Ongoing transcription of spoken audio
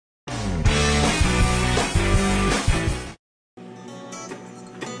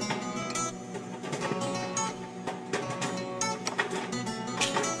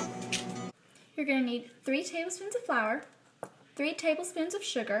you're going to need 3 tablespoons of flour, 3 tablespoons of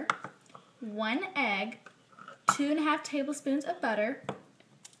sugar, 1 egg, 2.5 tablespoons of butter,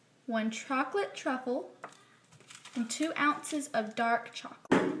 1 chocolate truffle, and 2 ounces of dark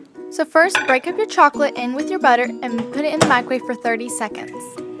chocolate. So first, break up your chocolate in with your butter and put it in the microwave for 30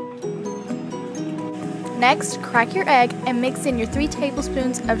 seconds. Next, crack your egg and mix in your 3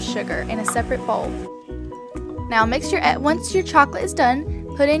 tablespoons of sugar in a separate bowl. Now mix your egg. Once your chocolate is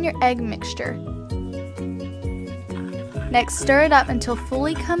done, put in your egg mixture. Next, stir it up until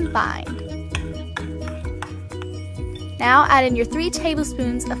fully combined. Now add in your 3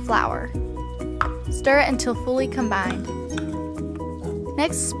 tablespoons of flour. Stir it until fully combined.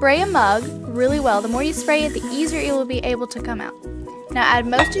 Next, spray a mug really well. The more you spray it, the easier it will be able to come out. Now add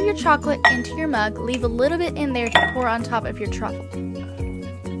most of your chocolate into your mug. Leave a little bit in there to pour on top of your truffle.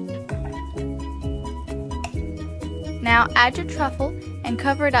 Now add your truffle and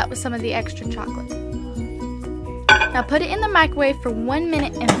cover it up with some of the extra chocolate. Now put it in the microwave for 1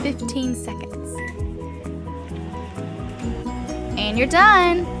 minute and 15 seconds. And you're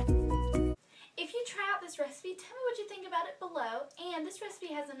done! If you try out this recipe, tell me what you think about it below. And this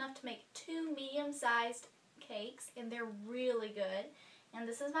recipe has enough to make 2 medium-sized cakes, and they're really good. And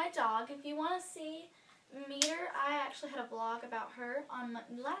this is my dog. If you want to see meet her, I actually had a vlog about her on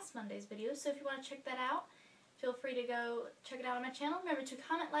last Monday's video, so if you want to check that out, feel free to go check it out on my channel. Remember to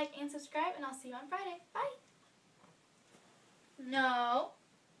comment, like, and subscribe, and I'll see you on Friday. Bye! No.